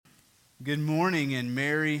Good morning and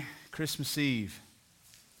Merry Christmas Eve.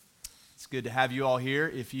 It's good to have you all here.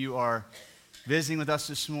 If you are visiting with us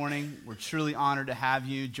this morning, we're truly honored to have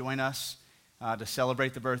you join us to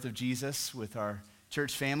celebrate the birth of Jesus with our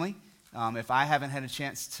church family. If I haven't had a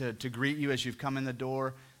chance to greet you as you've come in the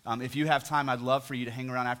door, if you have time, I'd love for you to hang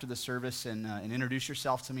around after the service and introduce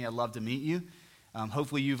yourself to me. I'd love to meet you.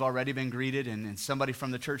 Hopefully you've already been greeted and somebody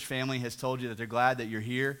from the church family has told you that they're glad that you're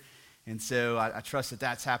here. And so I trust that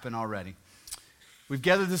that's happened already. We've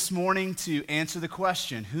gathered this morning to answer the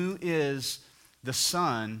question, who is the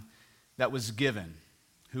son that was given?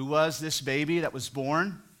 Who was this baby that was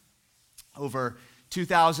born over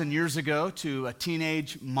 2,000 years ago to a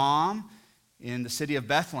teenage mom in the city of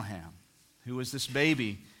Bethlehem? Who was this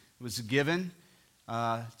baby that was given,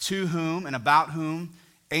 to whom and about whom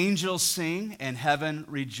angels sing and heaven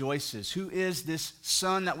rejoices? Who is this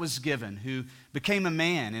son that was given, who became a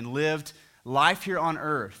man and lived life here on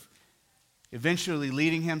earth, eventually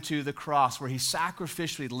leading him to the cross where he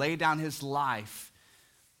sacrificially laid down his life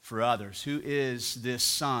for others? Who is this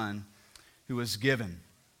son who was given?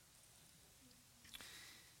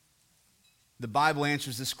 The Bible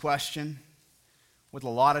answers this question with a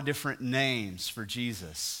lot of different names for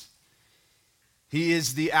Jesus. He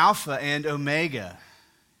is the Alpha and Omega.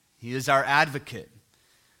 He is our advocate,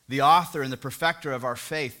 the author and the perfecter of our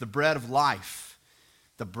faith, the bread of life,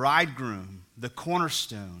 the bridegroom, the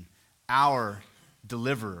cornerstone, our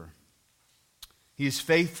deliverer. He is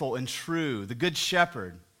faithful and true, the good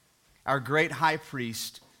shepherd, our great high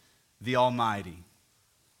priest, the Almighty.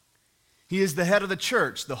 He is the head of the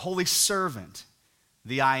church, the holy servant,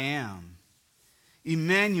 the I Am.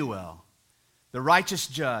 Emmanuel, the righteous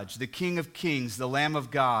judge, the King of kings, the Lamb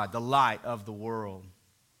of God, the light of the world.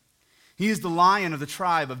 He is the Lion of the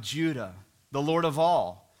tribe of Judah, the Lord of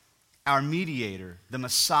all, our mediator, the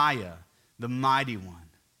Messiah, the mighty one,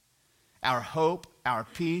 our hope, our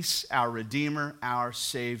peace, our Redeemer, our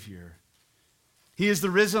Savior. He is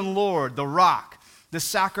the risen Lord, the rock, the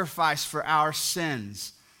sacrifice for our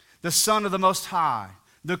sins, the Son of the Most High,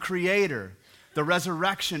 the Creator, the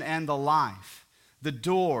resurrection and the life, the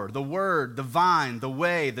door, the Word, the vine, the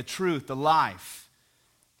way, the truth, the life,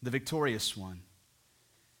 the victorious one.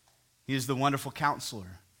 He is the wonderful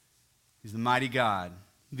counselor. He's the mighty God,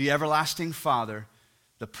 the everlasting Father,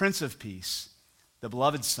 the Prince of Peace, the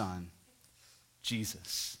beloved Son,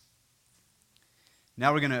 Jesus.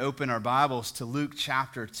 Now we're going to open our Bibles to Luke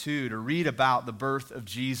chapter 2 to read about the birth of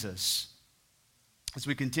Jesus. As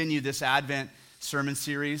we continue this Advent sermon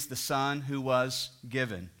series, the Son who was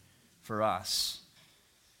given for us.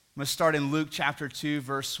 I'm going to start in Luke chapter 2,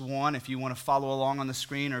 verse 1, if you want to follow along on the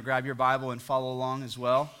screen or grab your Bible and follow along as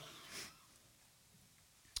well.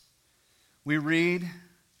 We read,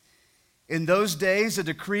 "In those days a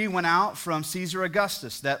decree went out from Caesar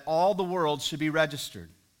Augustus that all the world should be registered.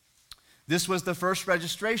 This was the first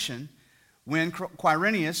registration when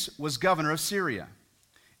Quirinius was governor of Syria.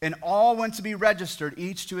 And all went to be registered,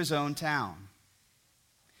 each to his own town.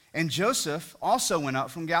 And Joseph also went up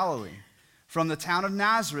from Galilee, from the town of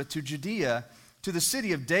Nazareth to Judea, to the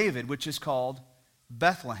city of David, which is called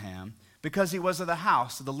Bethlehem, because he was of the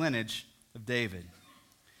house of the lineage of David,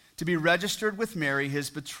 to be registered with Mary,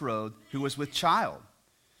 his betrothed, who was with child.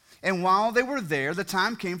 And while they were there, the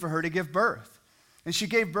time came for her to give birth. And she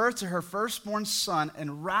gave birth to her firstborn son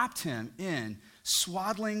and wrapped him in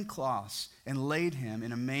swaddling cloths and laid him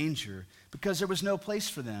in a manger, because there was no place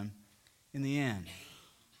for them in the inn.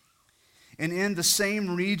 And in the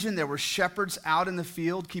same region there were shepherds out in the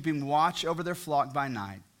field, keeping watch over their flock by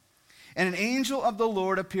night. And an angel of the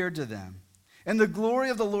Lord appeared to them. And the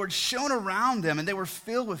glory of the Lord shone around them, and they were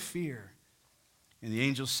filled with fear. And the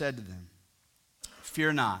angel said to them,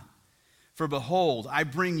 'Fear not, for behold, I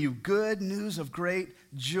bring you good news of great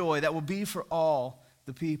joy that will be for all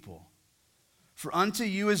the people. For unto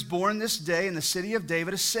you is born this day in the city of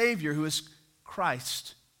David a Savior, who is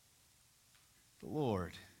Christ the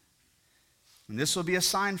Lord. And this will be a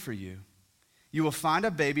sign for you. You will find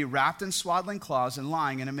a baby wrapped in swaddling cloths and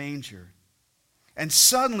lying in a manger.' And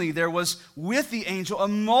suddenly there was with the angel a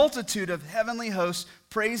multitude of heavenly hosts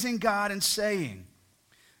praising God and saying,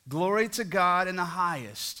 'Glory to God in the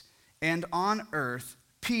highest, and on earth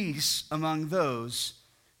peace among those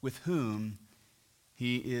with whom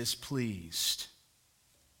he is pleased.'"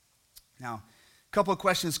 Now, a couple of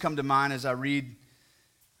questions come to mind as I read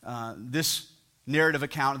this narrative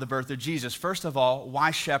account of the birth of Jesus. First of all,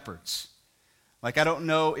 why shepherds? I don't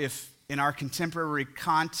know if in our contemporary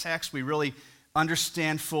context we really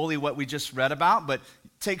understand fully what we just read about, but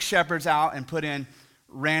take shepherds out and put in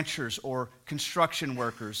ranchers or construction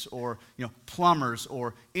workers or plumbers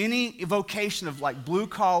or any vocation of like blue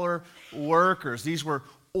collar workers. These were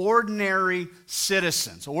ordinary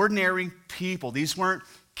citizens, ordinary people. These weren't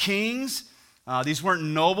kings. These weren't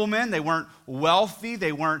noblemen. They weren't wealthy.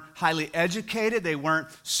 They weren't highly educated. They weren't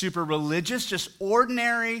super religious. Just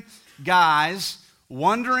ordinary guys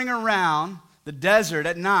wandering around the desert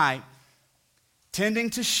at night, tending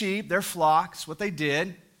to sheep, their flocks, what they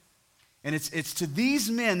did. And it's to these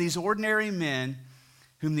men, these ordinary men,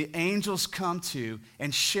 whom the angels come to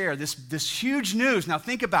and share this huge news. Now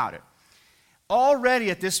think about it.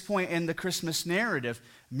 Already at this point in the Christmas narrative,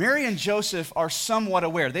 Mary and Joseph are somewhat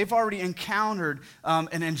aware. They've already encountered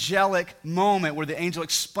an angelic moment where the angel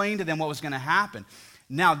explained to them what was going to happen.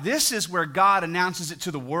 Now this is where God announces it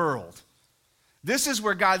to the world. This is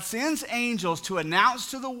where God sends angels to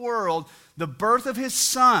announce to the world the birth of his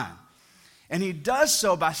son. And he does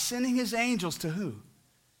so by sending his angels to who?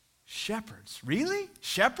 Shepherds. Really?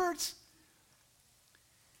 Shepherds?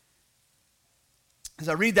 As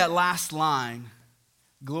I read that last line,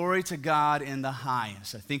 glory to God in the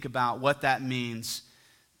highest, I think about what that means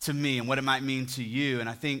to me and what it might mean to you. And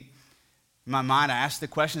I think in my mind, I ask the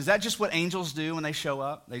question, is that just what angels do when they show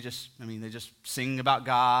up? They just sing about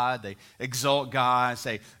God, they exalt God,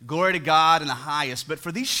 say, glory to God in the highest. But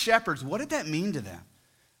for these shepherds, what did that mean to them?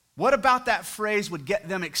 What about that phrase would get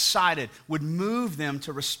them excited, would move them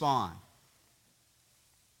to respond?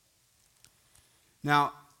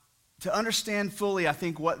 Now, to understand fully, I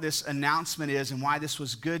think, what this announcement is and why this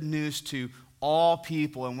was good news to all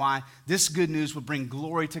people and why this good news would bring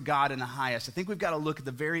glory to God in the highest, I think we've got to look at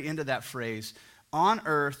the very end of that phrase, on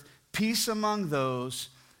earth, peace among those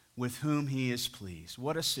with whom he is pleased.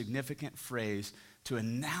 What a significant phrase to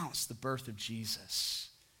announce the birth of Jesus.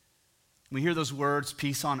 When we hear those words,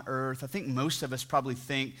 peace on earth, I think most of us probably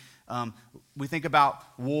think, we think about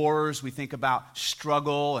wars, we think about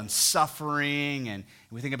struggle and suffering, and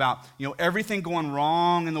we think about everything going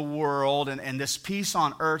wrong in the world, and this peace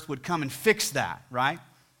on earth would come and fix that, right?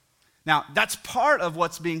 Now, that's part of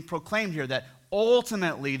what's being proclaimed here, that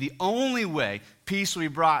ultimately the only way peace will be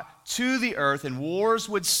brought to the earth and wars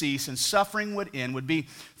would cease and suffering would end would be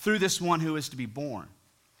through this one who is to be born.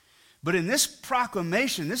 But in this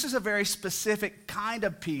proclamation, this is a very specific kind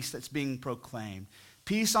of peace that's being proclaimed.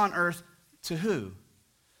 Peace on earth to who?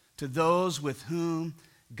 To those with whom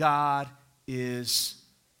God is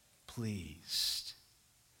pleased.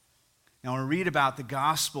 Now, when we read about the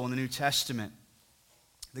gospel in the New Testament,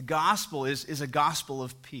 the gospel is a gospel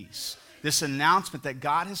of peace. This announcement that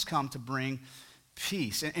God has come to bring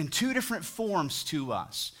peace in two different forms to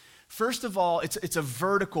us. First of all, it's a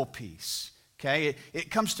vertical peace. Okay,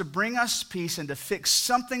 it comes to bring us peace and to fix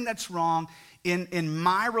something that's wrong in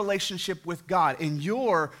my relationship with God, in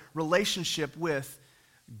your relationship with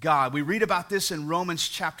God. We read about this in Romans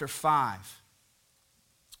chapter 5.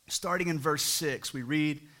 Starting in verse 6, we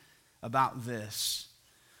read about this.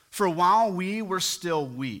 For while we were still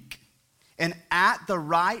weak, and at the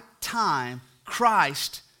right time,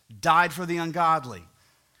 Christ died for the ungodly.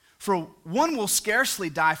 For one will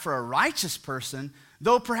scarcely die for a righteous person,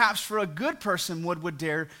 though perhaps for a good person one would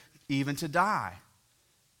dare even to die.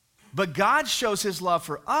 But God shows his love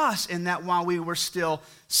for us in that while we were still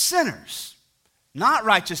sinners, not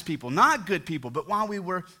righteous people, not good people, but while we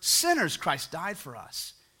were sinners, Christ died for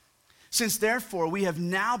us. Since therefore we have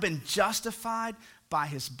now been justified by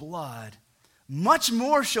his blood, much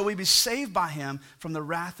more shall we be saved by him from the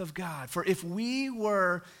wrath of God. For if we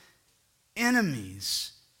were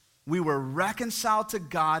enemies, we were reconciled to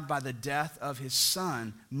God by the death of his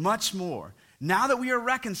Son. Much more, now that we are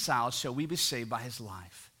reconciled, shall we be saved by his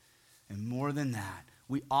life. And more than that,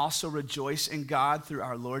 we also rejoice in God through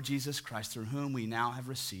our Lord Jesus Christ, through whom we now have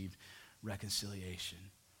received reconciliation.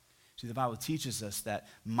 See, the Bible teaches us that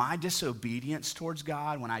my disobedience towards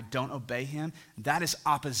God, when I don't obey him, that is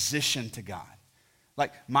opposition to God.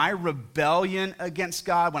 Like my rebellion against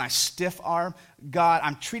God, when I stiff-arm God,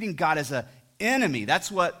 I'm treating God as an enemy.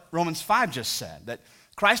 That's what Romans 5 just said, that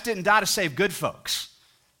Christ didn't die to save good folks,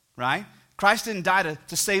 right? Christ didn't die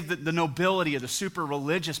to save the nobility or the super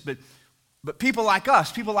religious, but people like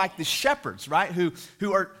us, people like the shepherds, right,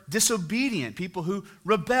 who are disobedient, people who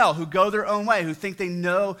rebel, who go their own way, who think they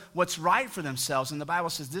know what's right for themselves. And the Bible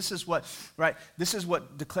says this is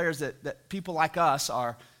what declares that people like us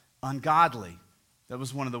are ungodly. That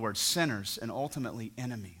was one of the words, sinners, and ultimately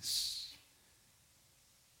enemies.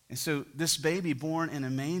 And so this baby born in a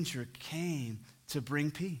manger came to bring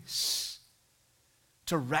peace,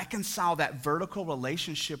 to reconcile that vertical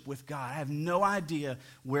relationship with God. I have no idea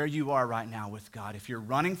where you are right now with God. If you're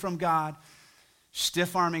running from God,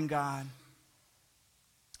 stiff-arming God,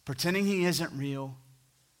 pretending he isn't real.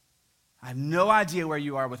 I have no idea where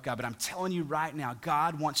you are with God, but I'm telling you right now,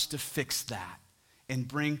 God wants to fix that and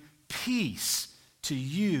bring peace to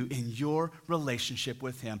you in your relationship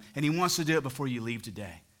with him. And he wants to do it before you leave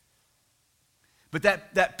today. But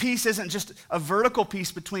that peace isn't just a vertical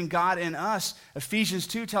peace between God and us. Ephesians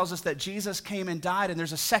 2 tells us that Jesus came and died, and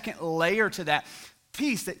there's a second layer to that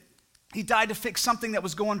peace, that he died to fix something that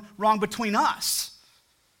was going wrong between us.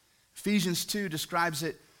 Ephesians 2 describes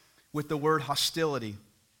it with the word hostility.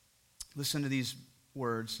 Listen to these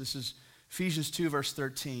words. This is Ephesians 2, verse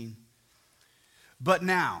 13. But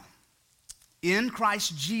now, in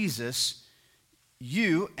Christ Jesus,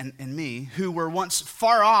 you and me, who were once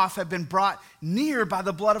far off, have been brought near by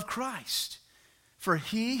the blood of Christ. For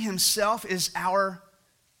he himself is our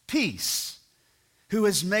peace, who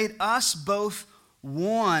has made us both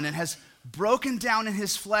one and has broken down in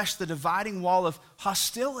his flesh the dividing wall of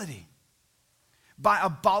hostility by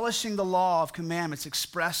abolishing the law of commandments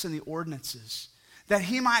expressed in the ordinances, that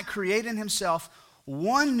he might create in himself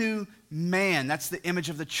one new man, that's the image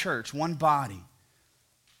of the church, one body,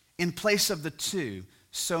 in place of the two,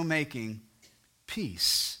 so making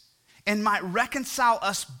peace, and might reconcile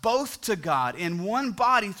us both to God in one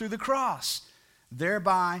body through the cross,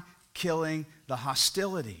 thereby killing the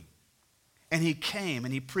hostility. And he came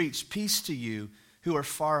and he preached peace to you who are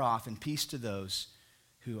far off and peace to those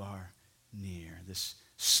who are near. This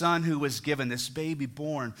son who was given, this baby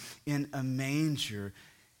born in a manger,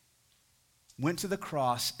 went to the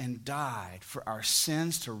cross and died for our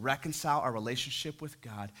sins to reconcile our relationship with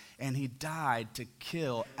God. And he died to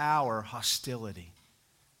kill our hostility.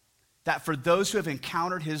 That for those who have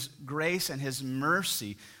encountered his grace and his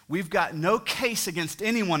mercy, we've got no case against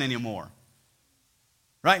anyone anymore.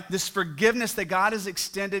 Right? This forgiveness that God has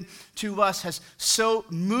extended to us has so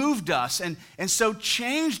moved us and so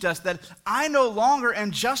changed us that I no longer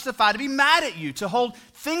am justified to be mad at you, to hold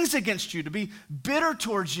things against you, to be bitter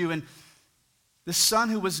towards you. And the Son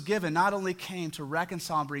who was given not only came to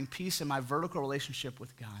reconcile and bring peace in my vertical relationship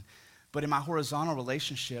with God, but in my horizontal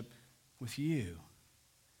relationship with you.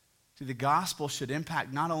 See, the gospel should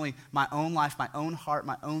impact not only my own life, my own heart,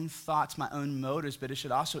 my own thoughts, my own motives, but it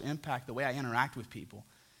should also impact the way I interact with people.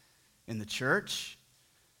 In the church,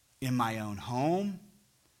 in my own home,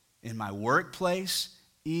 in my workplace,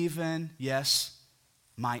 even, yes,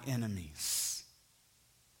 my enemies.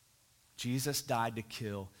 Jesus died to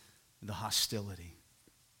kill the hostility.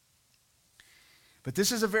 But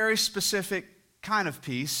this is a very specific kind of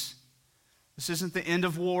peace. This isn't the end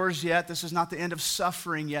of wars yet. This is not the end of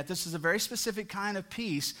suffering yet. This is a very specific kind of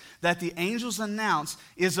peace that the angels announce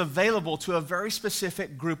is available to a very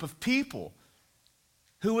specific group of people.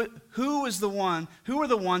 Who are the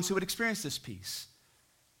ones who would experience this peace?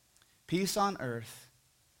 Peace on earth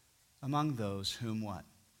among those whom what?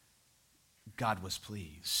 God was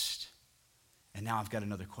pleased. And now I've got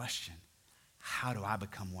another question. How do I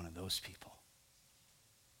become one of those people?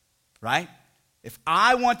 Right? If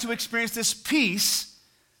I want to experience this peace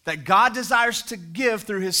that God desires to give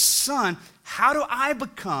through his Son, how do I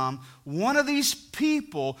become one of these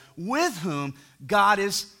people with whom God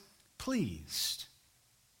is pleased?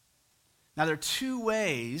 Now, there are two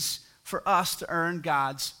ways for us to earn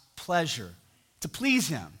God's pleasure, to please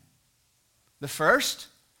him. The first,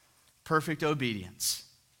 perfect obedience.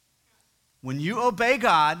 When you obey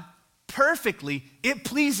God perfectly, it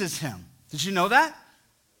pleases him. Did you know that?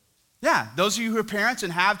 Yeah, those of you who are parents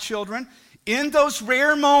and have children, in those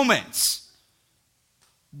rare moments,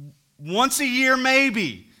 once a year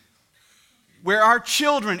maybe, where our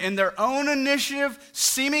children, in their own initiative,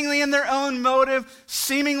 seemingly in their own motive,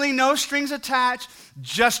 seemingly no strings attached,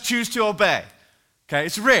 just choose to obey. Okay,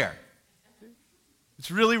 it's rare.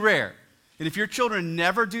 It's really rare. And if your children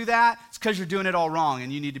never do that, it's because you're doing it all wrong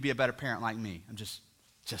and you need to be a better parent like me. I'm just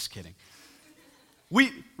kidding.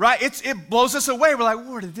 It blows us away. We're like,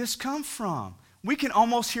 where did this come from? We can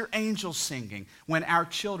almost hear angels singing when our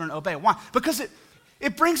children obey. Why? Because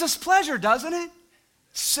it brings us pleasure, doesn't it?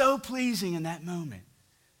 So pleasing in that moment.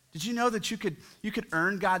 Did you know that you could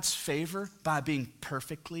earn God's favor by being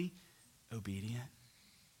perfectly obedient?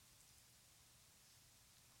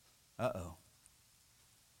 Uh-oh.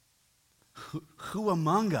 Who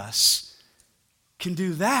among us can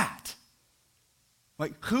do that?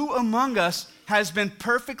 Like, who among us has been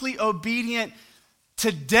perfectly obedient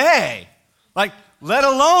today? Like, let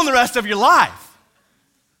alone the rest of your life.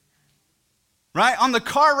 Right? On the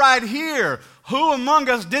car ride here, who among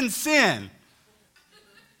us didn't sin?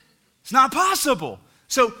 It's not possible.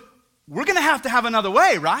 So we're going to have another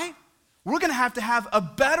way, right? We're going to have a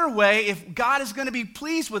better way if God is going to be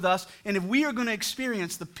pleased with us and if we are going to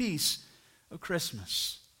experience the peace of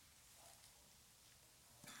Christmas.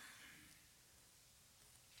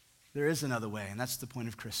 There is another way, and that's the point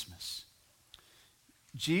of Christmas.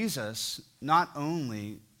 Jesus not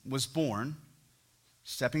only was born,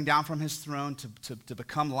 stepping down from his throne to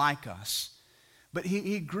become like us, but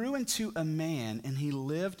he grew into a man, and he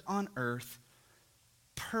lived on earth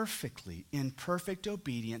perfectly, in perfect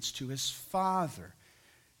obedience to his Father.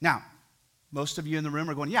 Now, most of you in the room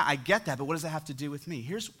are going, yeah, I get that, but what does that have to do with me?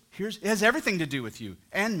 It has everything to do with you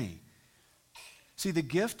and me. See, the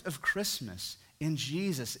gift of Christmas in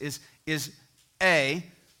Jesus is A,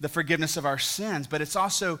 the forgiveness of our sins, but it's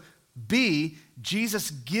also B,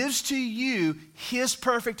 Jesus gives to you his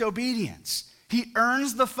perfect obedience. He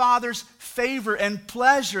earns the Father's favor and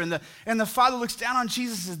pleasure, and the Father looks down on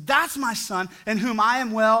Jesus and says, that's my Son in whom I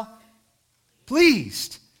am well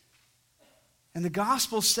pleased. And the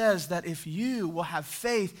gospel says that if you will have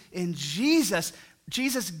faith in Jesus,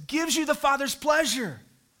 Jesus gives you the Father's pleasure.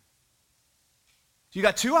 You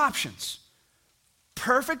got two options.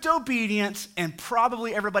 Perfect obedience, and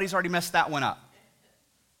probably everybody's already messed that one up.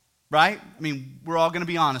 Right? I mean, we're all going to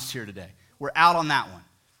be honest here today. We're out on that one.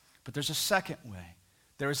 But there's a second way.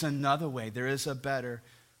 There is another way. There is a better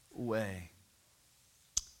way.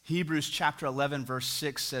 Hebrews chapter 11, verse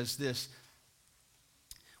 6 says this: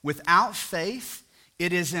 without faith,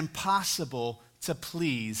 it is impossible to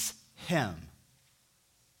please him.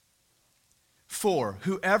 For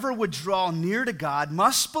whoever would draw near to God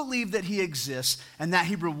must believe that he exists and that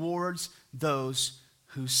he rewards those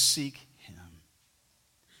who seek him.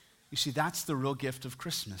 You see, that's the real gift of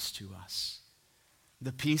Christmas to us.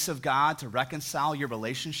 The peace of God to reconcile your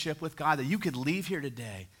relationship with God, that you could leave here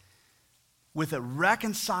today with a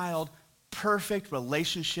reconciled, perfect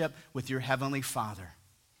relationship with your Heavenly Father.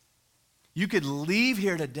 You could leave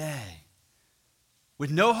here today with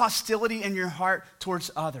no hostility in your heart towards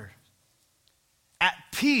others, at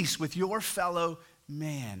peace with your fellow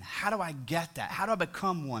man. How do I get that? How do I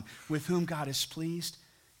become one with whom God is pleased?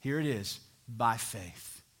 Here it is, by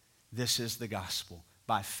faith. This is the gospel,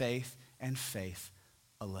 by faith and faith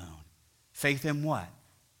alone. Faith in what?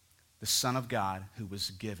 The Son of God who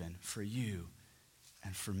was given for you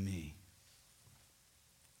and for me.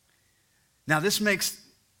 Now this makes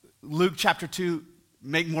Luke chapter 2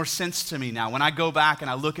 make more sense to me now. When I go back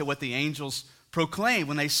and I look at what the angels proclaimed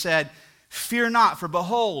when they said, fear not, for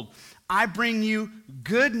behold, I bring you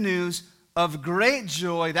good news of great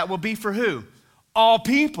joy that will be for who? All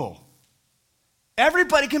people.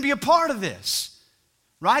 Everybody can be a part of this.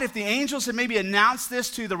 Right? If the angels had maybe announced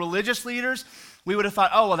this to the religious leaders, we would have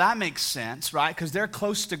thought, oh, well, that makes sense, right? Because they're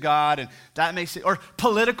close to God, and that makes it, or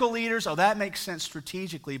political leaders, oh, that makes sense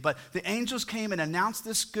strategically. But the angels came and announced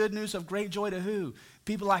this good news of great joy to who?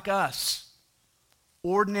 People like us.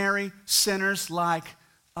 Ordinary sinners like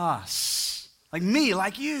us. Like me,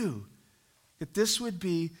 like you. That this would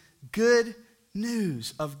be good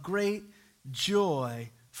news of great joy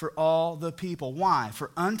for all the people. Why? For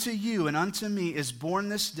unto you and unto me is born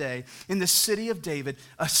this day in the city of David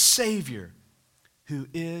a Savior who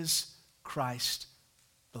is Christ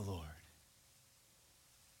the Lord.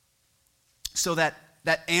 So that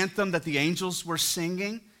anthem that the angels were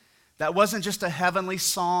singing, that wasn't just a heavenly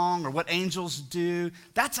song or what angels do.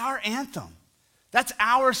 That's our anthem. That's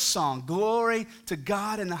our song. Glory to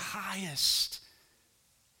God in the highest,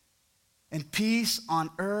 and peace on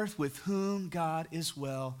earth with whom God is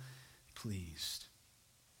well pleased.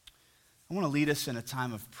 I want to lead us in a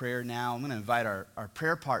time of prayer now. I'm going to invite our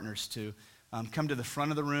prayer partners to come to the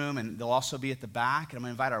front of the room, and they'll also be at the back. And I'm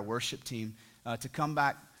going to invite our worship team to come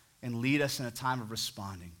back and lead us in a time of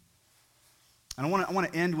responding. And I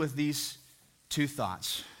want to end with these two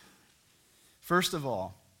thoughts. First of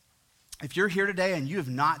all, if you're here today and you have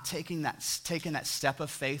not taken that step of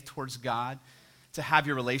faith towards God, to have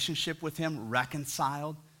your relationship with him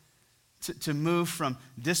reconciled, to move from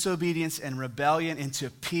disobedience and rebellion into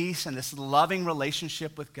peace and this loving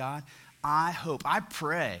relationship with God, I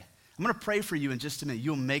pray, I'm going to pray for you in just a minute.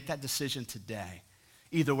 You'll make that decision today,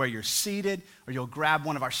 either where you're seated or you'll grab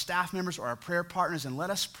one of our staff members or our prayer partners and let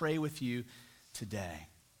us pray with you today.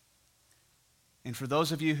 And for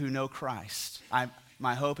those of you who know Christ,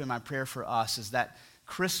 my hope and my prayer for us is that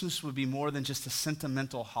Christmas would be more than just a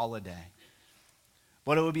sentimental holiday,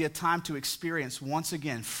 but it would be a time to experience once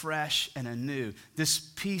again, fresh and anew, this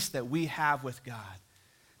peace that we have with God.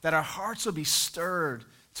 That our hearts will be stirred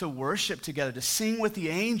to worship together, to sing with the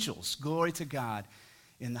angels, glory to God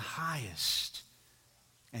in the highest,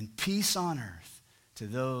 and peace on earth to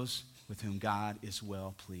those with whom God is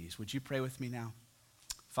well pleased. Would you pray with me now?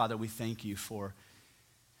 Father, we thank you for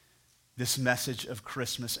this message of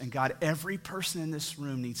Christmas. And God, every person in this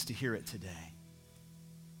room needs to hear it today.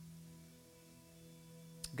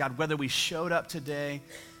 God, whether we showed up today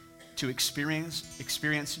to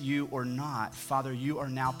experience you or not, Father, you are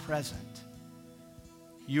now present.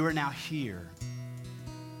 You are now here.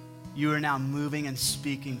 You are now moving and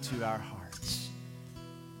speaking to our hearts.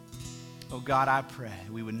 Oh God, I pray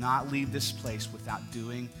we would not leave this place without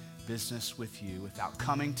doing business with you, without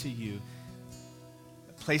coming to you,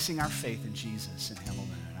 placing our faith in Jesus and him alone.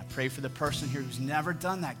 I pray for the person here who's never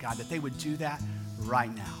done that, God, that they would do that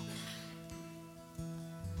right now.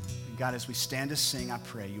 And God, as we stand to sing, I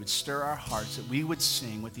pray you would stir our hearts, that we would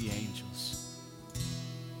sing with the angels.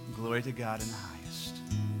 Glory to God in the highest.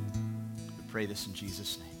 We pray this in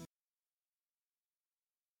Jesus' name.